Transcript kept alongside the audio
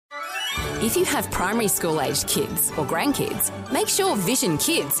If you have primary school-aged kids or grandkids, make sure Vision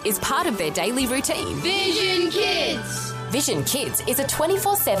Kids is part of their daily routine. Vision Kids! Vision Kids is a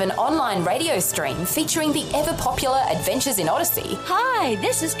 24/7 online radio stream featuring the ever-popular Adventures in Odyssey. Hi,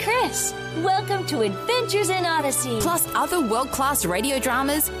 this is Chris. Welcome to Adventures in Odyssey. Plus other world-class radio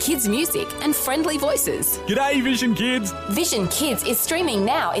dramas, kids' music and friendly voices. G'day, Vision Kids! Vision Kids is streaming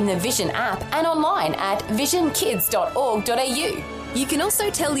now in the Vision app and online at visionkids.org.au. You can also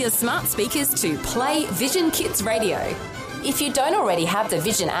tell your smart speakers to play Vision Kids Radio. If you don't already have the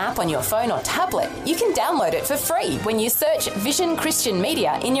Vision app on your phone or tablet, you can download it for free when you search Vision Christian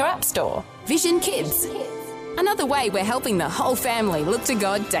Media in your app store. Vision Kids. Another way we're helping the whole family look to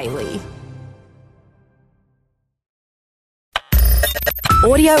God daily.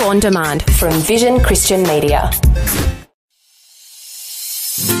 Audio on demand from Vision Christian Media.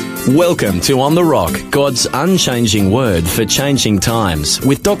 Welcome to On The Rock, God's unchanging word for changing times,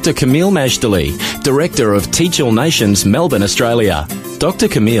 with Dr. Camille Majdali, Director of Teach All Nations, Melbourne, Australia. Dr.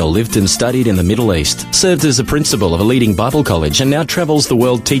 Camille lived and studied in the Middle East, served as a principal of a leading Bible college, and now travels the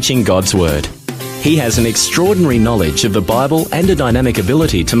world teaching God's word. He has an extraordinary knowledge of the Bible and a dynamic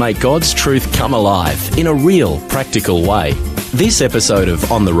ability to make God's truth come alive in a real, practical way. This episode of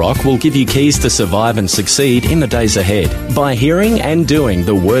On The Rock will give you keys to survive and succeed in the days ahead by hearing and doing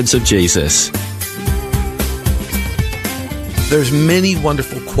the words of Jesus. There's many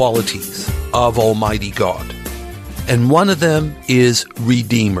wonderful qualities of Almighty God, and one of them is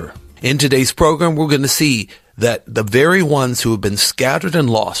Redeemer. In today's program, we're going to see that the very ones who have been scattered and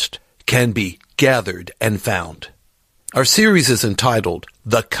lost can be gathered and found. Our series is entitled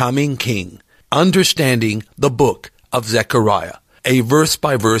The Coming King, Understanding the Book of Zechariah, a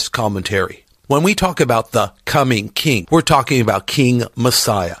verse-by-verse commentary. When we talk about the coming king, we're talking about King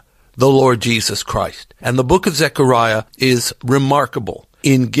Messiah, the Lord Jesus Christ. And the book of Zechariah is remarkable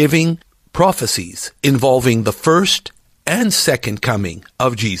in giving prophecies involving the first and second coming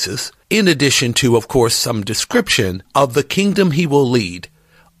of Jesus, in addition to, of course, some description of the kingdom he will lead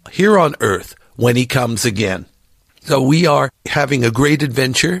here on earth when he comes again. So we are having a great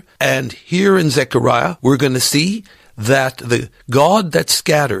adventure, and here in Zechariah, we're going to see that the God that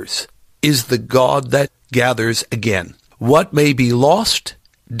scatters is the God that gathers again. What may be lost,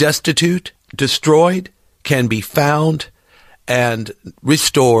 destitute, destroyed, can be found and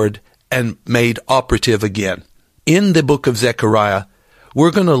restored and made operative again. In the book of Zechariah,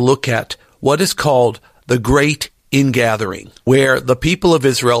 we're going to look at what is called the Great Ingathering, where the people of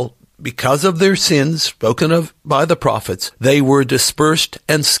Israel, because of their sins spoken of by the prophets, they were dispersed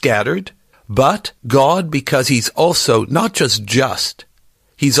and scattered. But God, because he's also not just,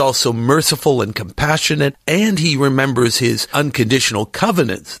 he's also merciful and compassionate, and he remembers his unconditional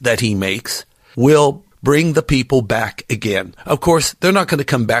covenants that he makes, will bring the people back again. Of course, they're not going to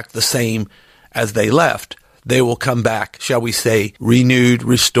come back the same as they left. They will come back, shall we say, renewed,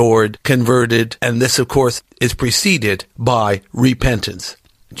 restored, converted, and this, of course, is preceded by repentance.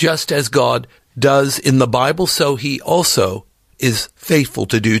 Just as God does in the Bible, so he also is faithful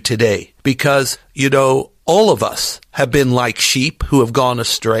to do today. Because, all of us have been like sheep who have gone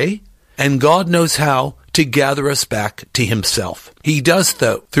astray, and God knows how to gather us back to himself. He does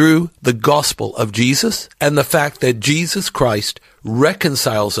so through the gospel of Jesus and the fact that Jesus Christ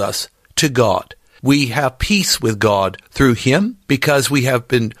reconciles us to God. We have peace with God through him because we have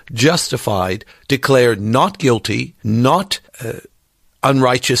been justified, declared not guilty, not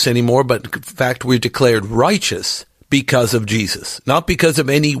unrighteous anymore, but in fact we're declared righteous because of Jesus, not because of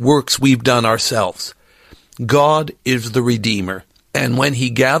any works we've done ourselves. God is the Redeemer, and when he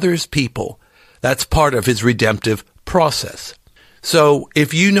gathers people, that's part of his redemptive process. So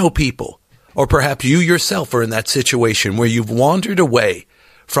if you know people, or perhaps you yourself are in that situation where you've wandered away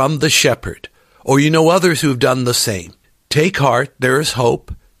from the shepherd, or you know others who've done the same, take heart, there is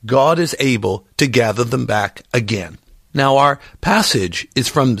hope. God is able to gather them back again. Now our passage is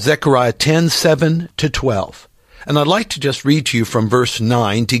from Zechariah 10:7-12. And I'd like to just read to you from verse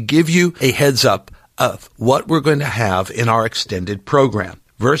 9 to give you a heads up of what we're going to have in our extended program.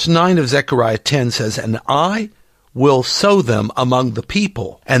 Verse 9 of Zechariah 10 says, "And I will sow them among the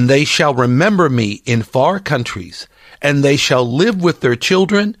people, and they shall remember me in far countries, and they shall live with their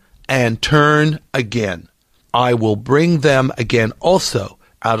children and turn again. I will bring them again also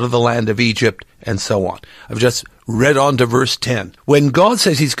out of the land of Egypt," and so on. I've just read on to verse 10. When God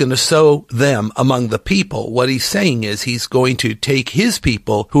says he's going to sow them among the people, what he's saying is he's going to take his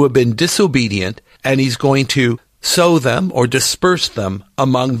people who have been disobedient, and he's going to sow them or disperse them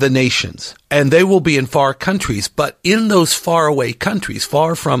among the nations. And they will be in far countries, but in those faraway countries,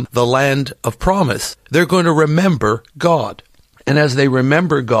 far from the land of promise, they're going to remember God. And as they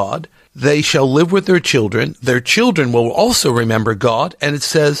remember God, they shall live with their children. Their children will also remember God. And it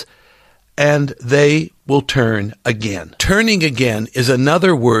says, and they will turn again. Turning again is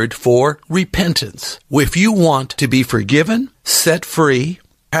another word for repentance. If you want to be forgiven, set free,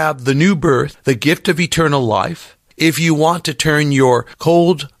 have the new birth, the gift of eternal life, if you want to turn your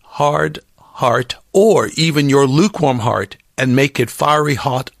cold, hard heart, or even your lukewarm heart, and make it fiery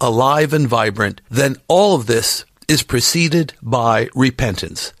hot, alive, and vibrant, then all of this is preceded by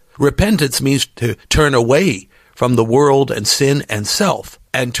repentance. Repentance means to turn away from the world and sin and self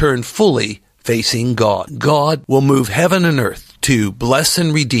and turn fully facing God. God will move heaven and earth to bless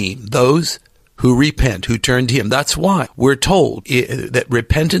and redeem those who repent, who turn to Him. That's why we're told that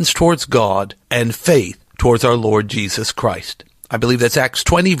repentance towards God and faith towards our Lord Jesus Christ. I believe that's Acts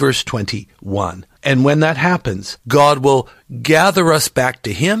 20, verse 21. And when that happens, God will gather us back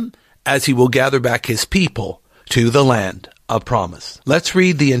to Him as He will gather back His people to the land of promise. Let's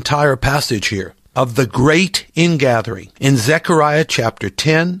read the entire passage here of the great ingathering in Zechariah chapter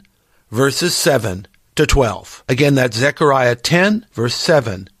 10, verses 7 to 12. Again, that's Zechariah 10, verse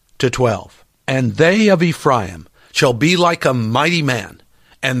 7 to 12. And they of Ephraim shall be like a mighty man,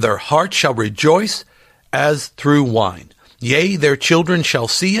 and their heart shall rejoice as through wine. Yea, their children shall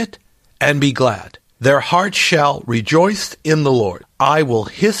see it and be glad. Their hearts shall rejoice in the Lord. I will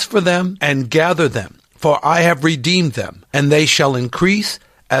hiss for them and gather them, for I have redeemed them, and they shall increase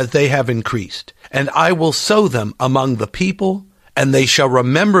as they have increased. And I will sow them among the people, and they shall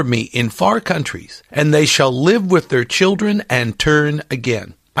remember me in far countries, and they shall live with their children and turn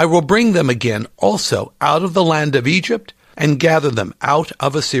again. I will bring them again also out of the land of Egypt, and gather them out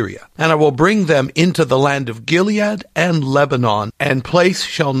of Assyria. And I will bring them into the land of Gilead and Lebanon, and place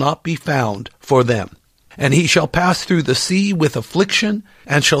shall not be found for them. And he shall pass through the sea with affliction,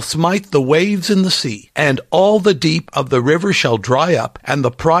 and shall smite the waves in the sea. And all the deep of the river shall dry up, and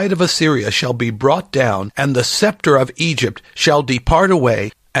the pride of Assyria shall be brought down, and the scepter of Egypt shall depart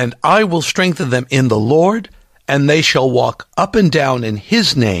away. And I will strengthen them in the Lord, and they shall walk up and down in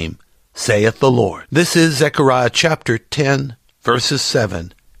His name, saith the Lord. This is Zechariah chapter 10, verses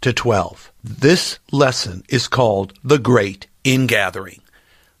 7 to 12. This lesson is called the Great Ingathering.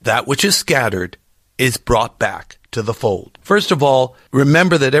 That which is scattered is brought back to the fold. First of all,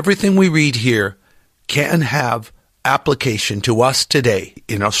 remember that everything we read here can have application to us today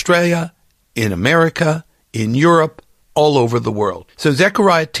in Australia, in America, in Europe, all over the world. So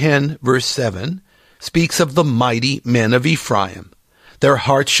Zechariah 10, verse 7 speaks of the mighty men of Ephraim. Their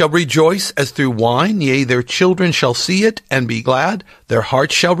hearts shall rejoice as through wine, yea, their children shall see it and be glad. Their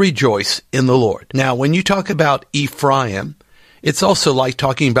hearts shall rejoice in the Lord. Now, when you talk about Ephraim, it's also like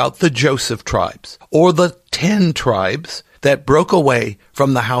talking about the Joseph tribes, or the 10 tribes that broke away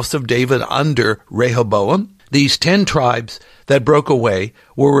from the house of David under Rehoboam. These 10 tribes that broke away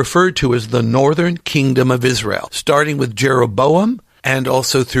were referred to as the northern kingdom of Israel, starting with Jeroboam, and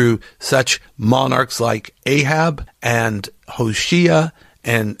also through such monarchs like Ahab and Hoshea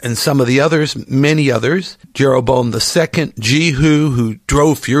and some of the others, many others. Jeroboam II, Jehu, who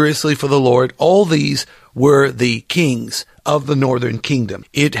drove furiously for the Lord. All these were the kings of the northern kingdom.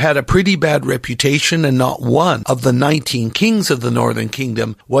 It had a pretty bad reputation, and not one of the 19 kings of the northern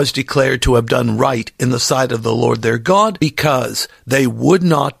kingdom was declared to have done right in the sight of the Lord their God, because they would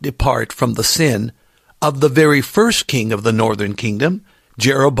not depart from the sin of the very first king of the northern kingdom,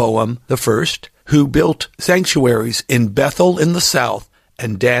 Jeroboam I, who built sanctuaries in Bethel in the south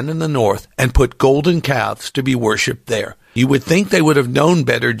and Dan in the north, and put golden calves to be worshipped there. You would think they would have known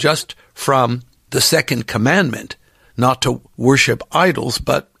better just from the second commandment, not to worship idols,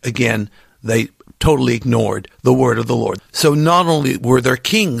 but again, they totally ignored the word of the Lord. So not only were their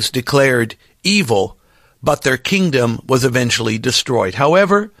kings declared evil, but their kingdom was eventually destroyed.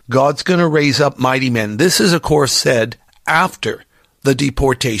 However, God's going to raise up mighty men. This is, of course, said after the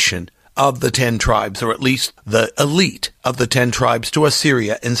deportation of the 10 tribes, or at least the elite of the 10 tribes, to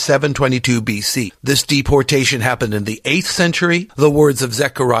Assyria in 722 BC. This deportation happened in the 8th century. The words of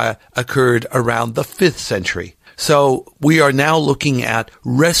Zechariah occurred around the 5th century. So we are now looking at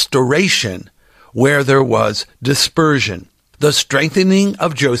restoration where there was dispersion. The strengthening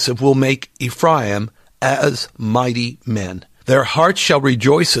of Joseph will make Ephraim as mighty men. Their hearts shall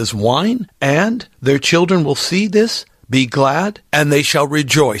rejoice as wine, and their children will see this, be glad, and they shall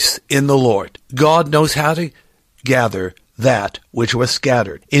rejoice in the Lord. God knows how to gather that which was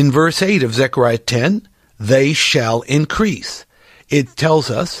scattered. In verse 8 of Zechariah 10, they shall increase. It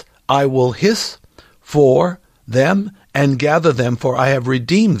tells us, I will hiss for them and gather them, for I have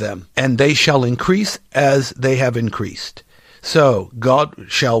redeemed them, and they shall increase as they have increased. So God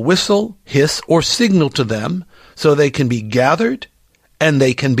shall whistle, hiss, or signal to them, so they can be gathered and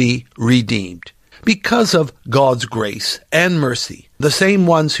they can be redeemed. Because of God's grace and mercy, the same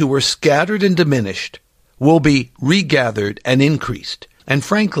ones who were scattered and diminished will be regathered and increased. And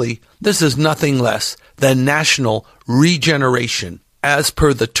frankly, this is nothing less than national regeneration as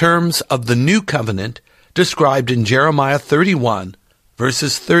per the terms of the new covenant described in Jeremiah 31,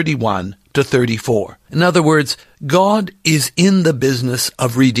 verses 31 to 34. In other words, God is in the business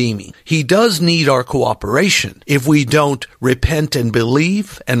of redeeming. He does need our cooperation. If we don't repent and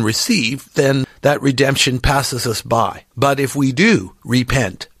believe and receive, then that redemption passes us by. But if we do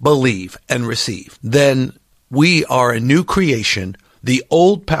repent, believe, and receive, then we are a new creation. The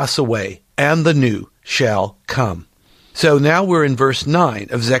old pass away, and the new shall come. So now we're in verse 9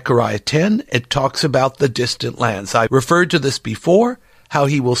 of Zechariah 10. It talks about the distant lands. I referred to this before, how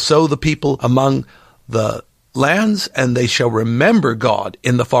he will sow the people among the lands, and they shall remember God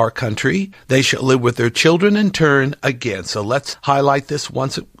in the far country. They shall live with their children and turn again. So let's highlight this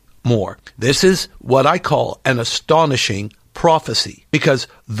once more. This is what I call an astonishing prophecy, because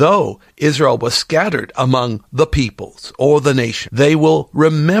though Israel was scattered among the peoples or the nation, they will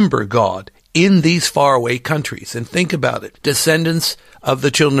remember God in these faraway countries. And think about it. Descendants of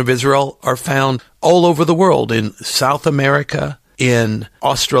the children of Israel are found all over the world, in South America, in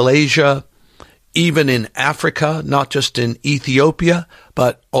Australasia, even in Africa, not just in Ethiopia,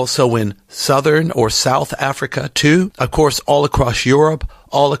 but also in southern or South Africa too. Of course, all across Europe,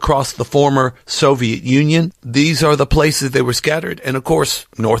 all across the former Soviet Union. These are the places they were scattered. And of course,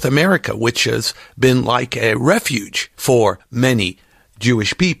 North America, which has been like a refuge for many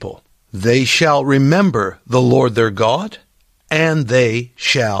Jewish people. They shall remember the Lord their God, and they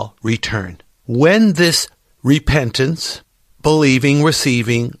shall return. When this repentance, believing,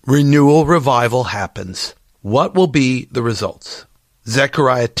 receiving, renewal, revival happens, what will be the results?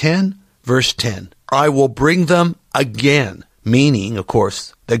 Zechariah 10, verse 10. I will bring them again, meaning, of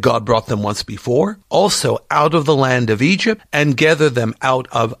course, that God brought them once before, also out of the land of Egypt, and gather them out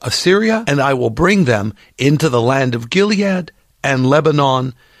of Assyria, and I will bring them into the land of Gilead and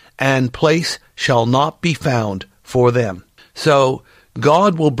Lebanon, and place shall not be found for them. So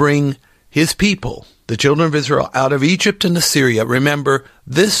God will bring his people, the children of Israel, out of Egypt and Assyria. Remember,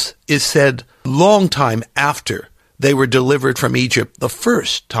 this is said long time after they were delivered from Egypt the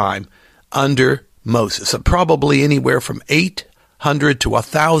first time under Moses. Probably anywhere from 800 to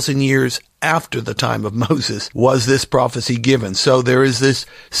 1,000 years after the time of Moses was this prophecy given. So there is this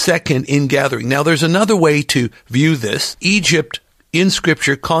second ingathering. Now there's another way to view this. Egypt in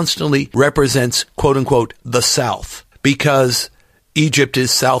Scripture constantly represents, quote unquote, the south, because Egypt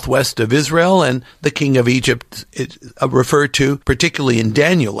is southwest of Israel, and the king of Egypt is referred to, particularly in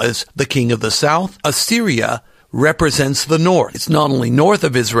Daniel, as the king of the south. Assyria represents the north. It's not only north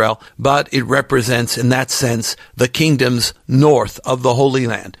of Israel, but it represents, in that sense, the kingdoms north of the Holy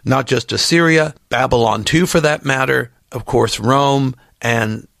Land. Not just Assyria, Babylon too, for that matter, of course, Rome,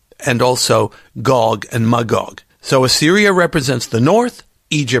 and also Gog and Magog. So Assyria represents the north,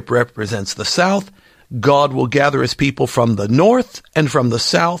 Egypt represents the south. God will gather his people from the north and from the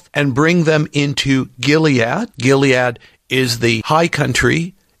south and bring them into Gilead. Gilead is the high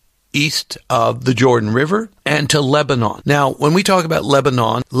country east of the Jordan River, and to Lebanon. Now, when we talk about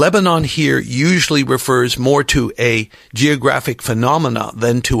Lebanon here usually refers more to a geographic phenomena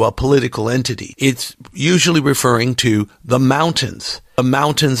than to a political entity. It's usually referring to the mountains. The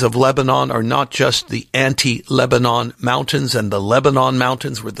mountains of Lebanon are not just the anti-Lebanon mountains and the Lebanon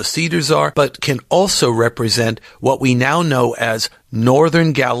mountains where the cedars are, but can also represent what we now know as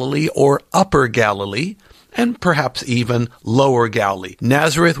Northern Galilee or Upper Galilee, and perhaps even Lower Galilee.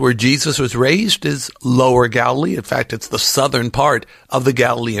 Nazareth, where Jesus was raised, is Lower Galilee. In fact, it's the southern part of the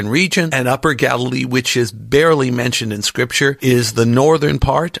Galilean region. And Upper Galilee, which is barely mentioned in Scripture, is the northern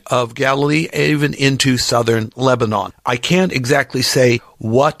part of Galilee, even into southern Lebanon. I can't exactly say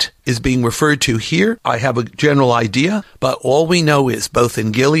what is being referred to here. I have a general idea, but all we know is both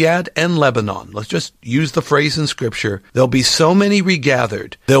in Gilead and Lebanon, let's just use the phrase in Scripture, there'll be so many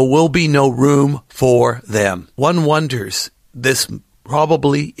regathered, there will be no room for them. One wonders, this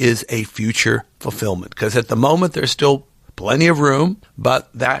probably is a future fulfillment, because at the moment there's still plenty of room,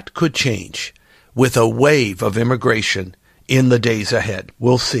 but that could change with a wave of immigration in the days ahead.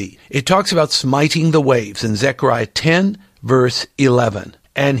 We'll see. It talks about smiting the waves in Zechariah 10, verse 11.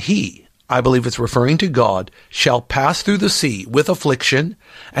 And he, I believe it's referring to God, shall pass through the sea with affliction,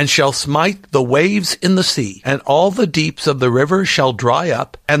 and shall smite the waves in the sea, and all the deeps of the river shall dry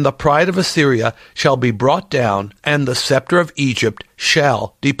up, and the pride of Assyria shall be brought down, and the scepter of Egypt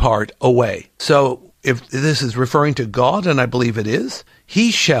shall depart away. So if this is referring to God, and I believe it is,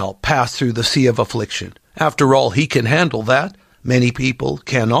 he shall pass through the sea of affliction. After all, he can handle that. Many people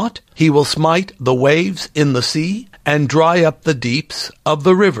cannot. He will smite the waves in the sea and dry up the deeps of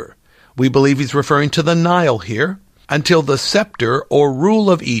the river. We believe he's referring to the Nile here. Until the scepter or rule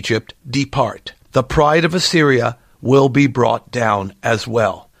of Egypt depart. The pride of Assyria will be brought down as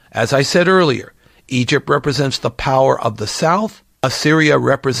well. As I said earlier, Egypt represents the power of the south, Assyria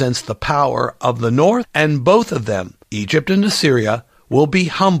represents the power of the north, and both of them, Egypt and Assyria, will be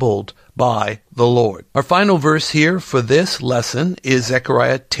humbled by the Lord. Our final verse here for this lesson is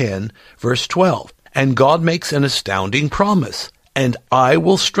Zechariah 10, verse 12. And God makes an astounding promise, and I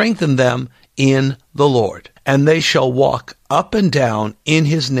will strengthen them in the Lord, and they shall walk up and down in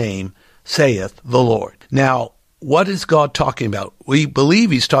his name, saith the Lord. Now, what is God talking about? We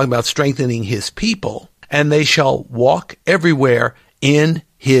believe he's talking about strengthening his people, and they shall walk everywhere in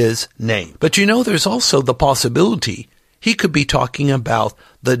his name. But you know, there's also the possibility he could be talking about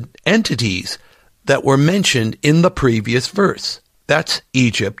the entities that were mentioned in the previous verse. That's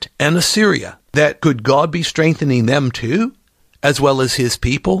Egypt and Assyria. That could God be strengthening them too, as well as his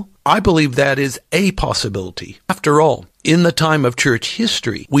people? I believe that is a possibility. After all, in the time of church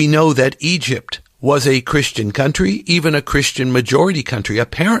history, we know that Egypt was a Christian country, even a Christian majority country,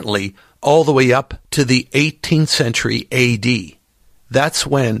 apparently all the way up to the 18th century AD. That's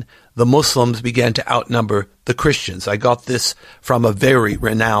when the Muslims began to outnumber the Christians. I got this from a very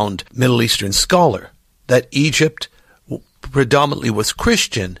renowned Middle Eastern scholar, that Egypt predominantly was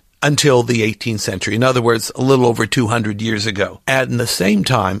Christian until the 18th century. In other words, a little over 200 years ago. At the same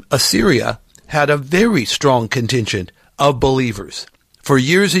time, Assyria had a very strong contingent of believers. For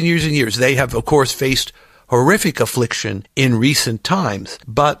years and years and years, they have, of course, faced horrific affliction in recent times,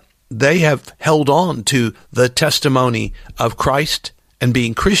 but they have held on to the testimony of Christ and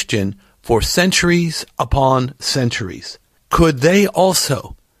being Christian for centuries upon centuries. Could they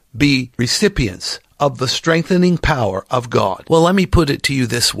also be recipients of the strengthening power of God? Well, let me put it to you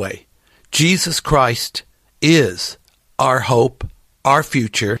this way. Jesus Christ is our hope, our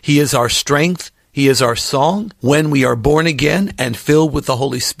future. He is our strength. He is our song. When we are born again and filled with the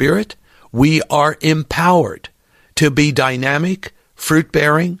Holy Spirit, we are empowered to be dynamic,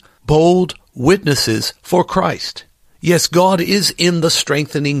 fruit-bearing, bold witnesses for Christ. Yes, God is in the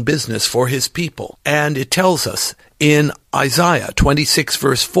strengthening business for his people. And it tells us in Isaiah 26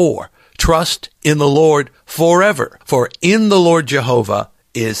 verse 4, trust in the Lord forever, for in the Lord Jehovah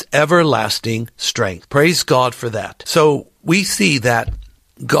is everlasting strength. Praise God for that. So we see that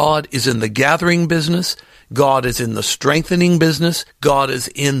God is in the gathering business. God is in the strengthening business. God is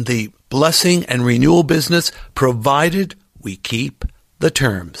in the blessing and renewal business, provided we keep the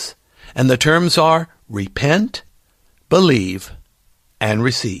terms. And the terms are repent, believe, and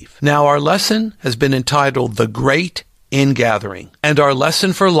receive. Now, our lesson has been entitled The Great Ingathering. And our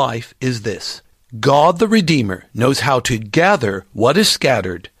lesson for life is this. God the Redeemer knows how to gather what is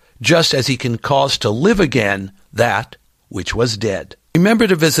scattered, just as he can cause to live again that which was dead. Remember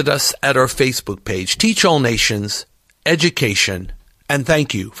to visit us at our Facebook page, Teach All Nations Education, and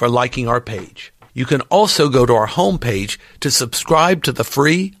thank you for liking our page. You can also go to our homepage to subscribe to the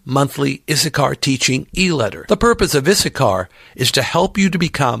free monthly Issachar Teaching e-letter. The purpose of Issachar is to help you to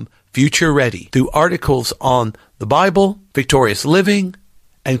become future ready through articles on the Bible, victorious living,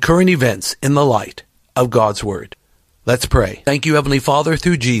 and current events in the light of God's Word. Let's pray. Thank you, Heavenly Father,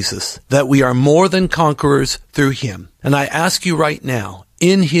 through Jesus, that we are more than conquerors through him. And I ask you right now,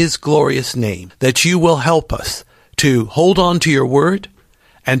 in his glorious name, that you will help us to hold on to your word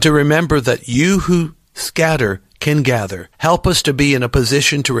and to remember that you who scatter can gather. Help us to be in a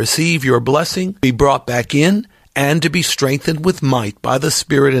position to receive your blessing, be brought back in, and to be strengthened with might by the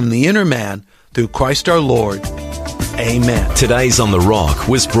Spirit in the inner man through Christ our Lord. Amen. Today's On The Rock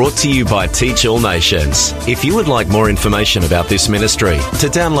was brought to you by Teach All Nations. If you would like more information about this ministry, to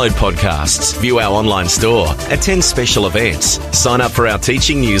download podcasts, view our online store, attend special events, sign up for our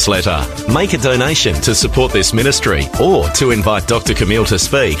teaching newsletter, make a donation to support this ministry, or to invite Dr. Camille to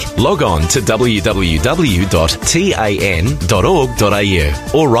speak, log on to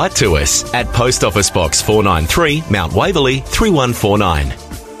www.tan.org.au or write to us at Post Office Box 493, Mount Waverley 3149.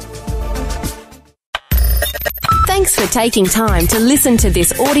 Thanks for taking time to listen to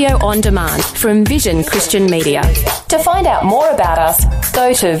this audio on demand from Vision Christian Media. To find out more about us,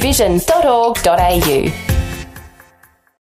 go to vision.org.au.